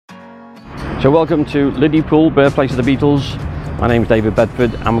So welcome to Liverpool, birthplace of the Beatles. My name's David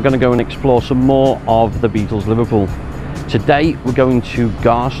Bedford and we're going to go and explore some more of the Beatles Liverpool. Today we're going to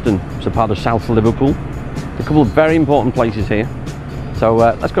Garston, it's a part of south of Liverpool. A couple of very important places here. So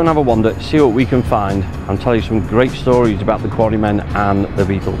let's go and have a wander, see what we can find and tell you some great stories about the Quarrymen and the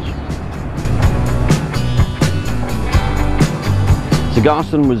Beatles. So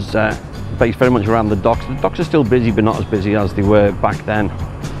Garston was based very much around the docks. The docks are still busy but not as busy as they were back then.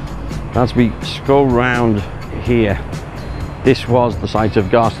 As we scroll round here, this was the site of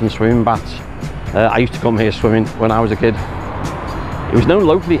Garston swimming baths. I used to come here swimming when I was a kid. It was known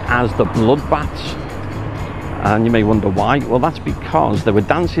locally as the blood baths, and you may wonder why. Well, that's because there were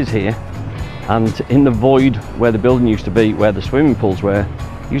dances here, and in the void where the building used to be, where the swimming pools were,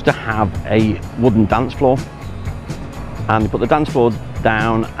 used to have a wooden dance floor, and they put the dance floor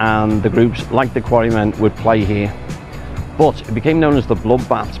down and the groups like the Quarrymen would play here. But it became known as the blood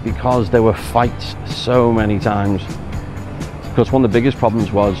baths because there were fights so many times. Because one of the biggest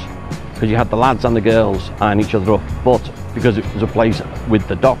problems was because you had the lads and the girls eyeing each other up, but because it was a place with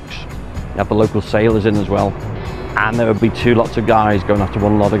the docks, you had the local sailors in as well, and there would be two lots of guys going after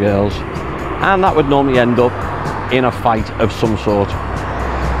one lot of girls, and that would normally end up in a fight of some sort.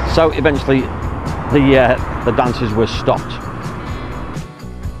 So eventually the dances were stopped.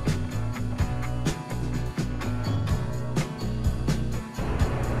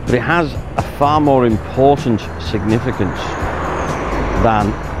 But it has a far more important significance than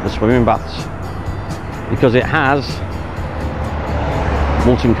the swimming baths, because it has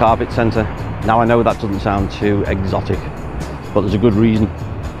molten carpet centre. Now I know that doesn't sound too exotic, but there's a good reason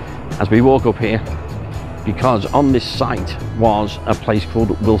as we walk up here, because on this site was a place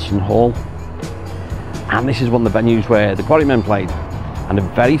called Wilson Hall, and this is one of the venues where the Quarrymen played, and a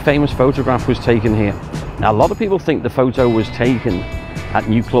very famous photograph was taken here. Now a lot of people think the photo was taken at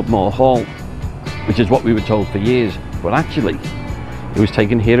New Clubmoor Hall, which is what we were told for years, but actually it was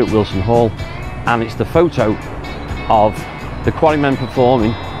taken here at Wilson Hall, and it's the photo of the Quarrymen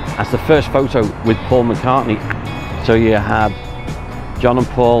performing as the first photo with Paul McCartney. So you had John and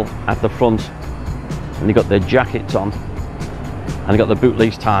Paul at the front, and they got their jackets on, and they got their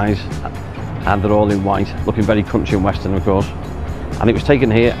bootlace ties, and they're all in white, looking very country and western of course. And it was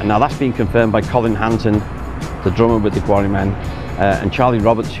taken here, and now that's been confirmed by Colin Hanton, the drummer with the Quarrymen, and Charlie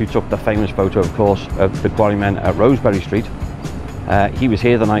Roberts, who took the famous photo of course of the Quarrymen at Rosebery Street. He was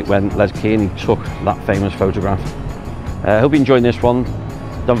here the night when Les Kearney took that famous photograph. Hope you enjoyed this one.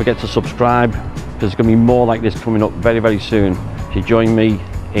 Don't forget to subscribe, because there's going to be more like this coming up very, very soon. So join me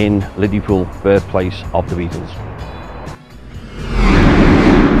in Liverpool, birthplace of the Beatles.